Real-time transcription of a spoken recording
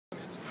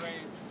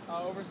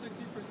Over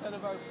 60%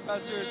 of our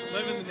professors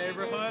live in the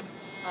neighborhood,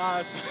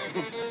 so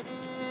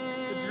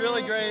it's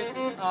really great.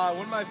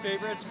 One of my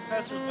favorites,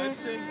 Professor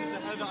Lipson, he's the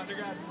head of the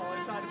undergrad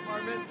poli-sci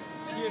department.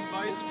 He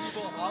invites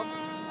people up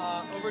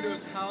over to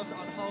his house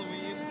on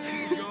Halloween.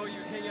 You go, you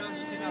hang out,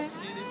 you hand out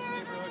candy to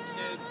neighborhood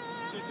kids.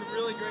 So it's a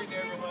really great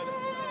neighborhood.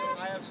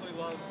 I absolutely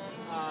love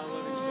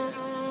living here.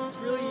 It's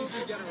really easy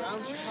to get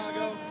around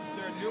Chicago.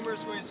 There are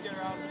numerous ways to get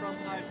around from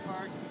Hyde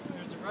Park.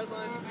 There's the Red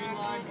Line, the Green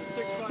Line, the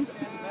 6 bus, and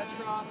the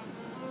Metro.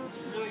 It's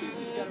really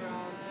easy to get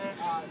around.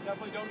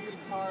 Definitely don't need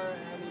a car or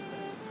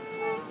anything.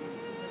 And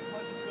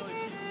plus it's really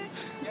cheap.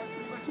 You can get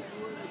pretty much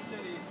anywhere in the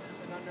city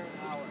in under an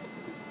hour.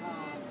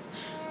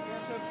 Like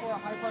I said before,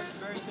 Hyde Park is a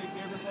very safe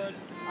neighborhood.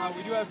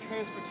 We do have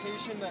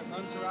transportation that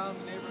runs around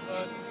the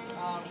neighborhood.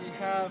 We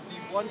have the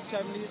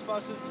 170s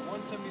buses, the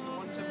 170, the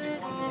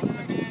 171, the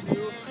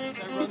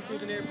 172 that run through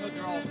the neighborhood.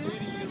 They're all free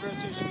to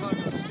University of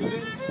Chicago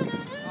students.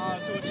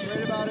 So what's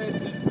great about it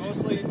is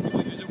mostly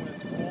people use it when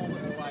it's cold,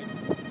 or like,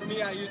 for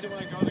me, I use it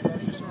when I go to the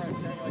grocery store. I'm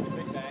carrying like a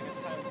big bag. It's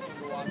kind of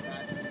cool to walk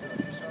back to the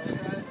grocery store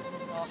with that.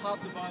 I'll hop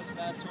the bus,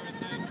 that sort of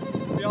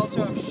thing. We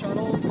also have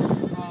shuttles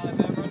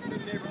that run through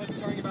the neighborhood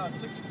starting about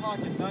 6 o'clock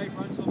at night,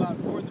 run until about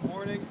 4 in the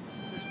morning.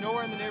 There's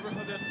nowhere in the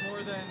neighborhood that's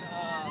more than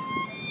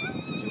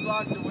 2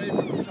 blocks away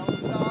from the shuttle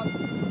stop.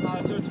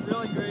 So it's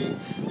really great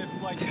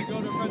if like you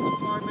go to a friend's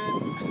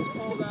apartment, it's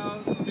cold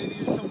out, maybe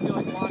you just don't feel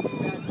like walking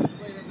back because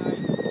it's late at night,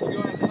 you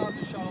go ahead and hop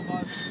the shuttle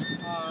bus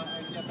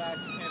and get back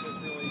to campus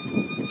really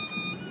easily.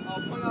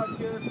 I'll point out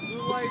here the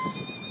blue lights.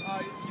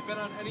 If you've been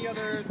on any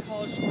other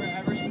college tour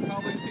ever, you've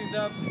probably seen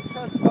them.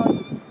 Press the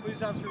button,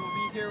 police officer will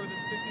be here within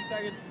 60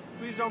 seconds.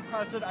 Please don't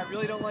press it. I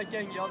really don't like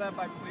getting yelled at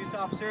by police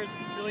officers.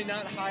 Really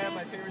not high on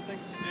my favorite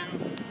things to do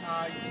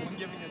when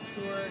giving a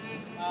tour.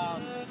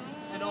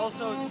 And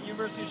also, the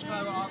University of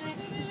Chicago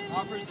offers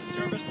a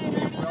service called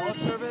the umbrella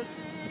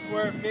service,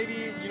 where if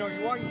maybe you're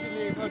walking through the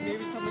neighborhood,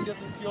 maybe something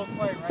doesn't feel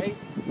quite right.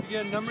 You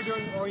get a number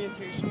during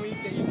orientation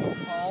week that you can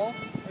call,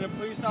 and a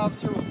police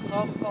officer will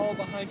come, follow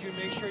behind you, and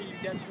make sure you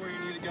get to where you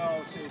need to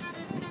go safely.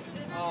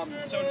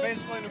 So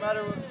basically, no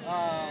matter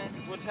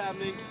what's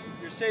happening,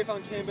 you're safe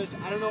on campus.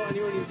 I don't know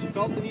anyone who's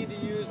felt the need to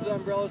use the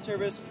umbrella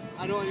service.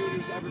 I don't know anyone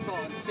who's ever felt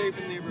unsafe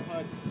in the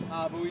neighborhood,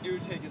 but we do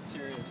take it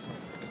seriously.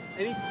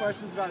 Any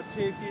questions about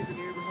safety in the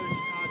neighborhood of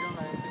Chicago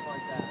or anything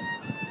like that?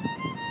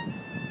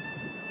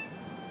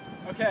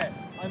 Okay,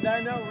 on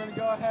that note, we're going to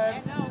go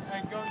ahead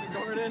and go into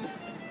Gordon.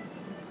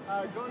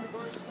 Go into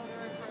Gordon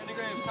Center for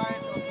Integrative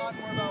Science. I'll talk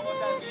more about what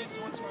that means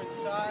once we're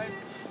inside,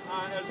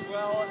 as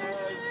well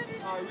as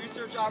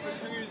research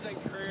opportunities and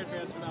career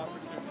advancement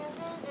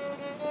opportunities.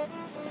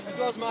 As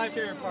well as my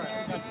favorite part,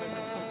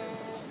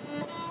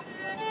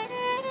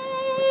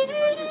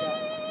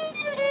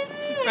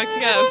 Brex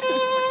Gov.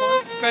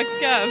 Brex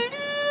Gov.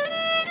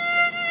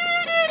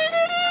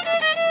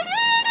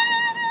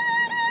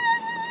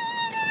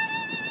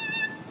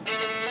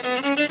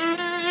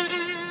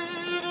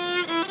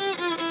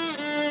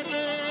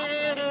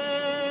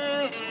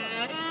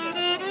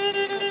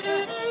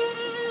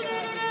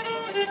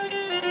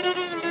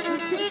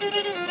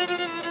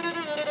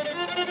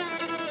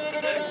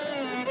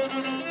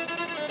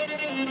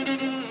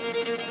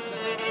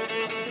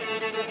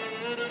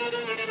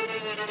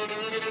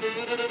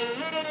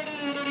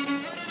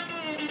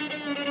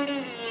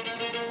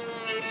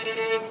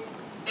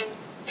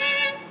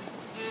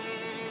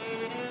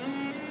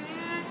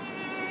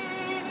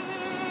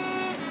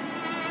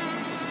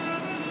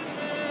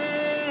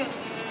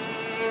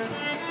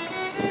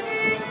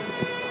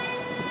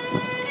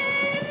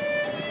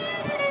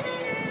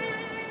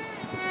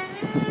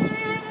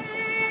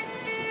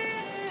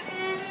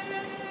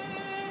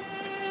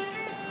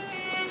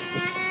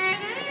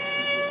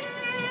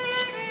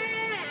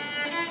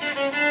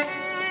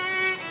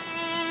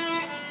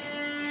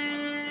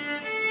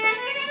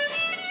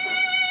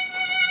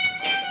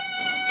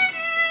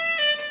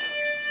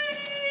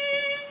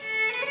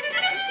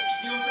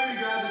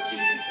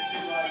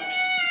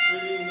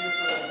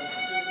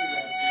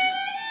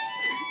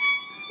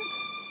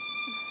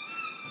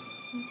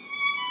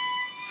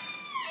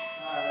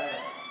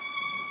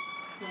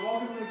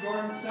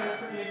 Gordon Center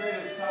for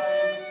Integrative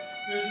Science.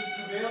 There's this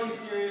prevailing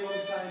theory among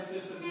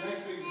scientists that the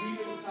next big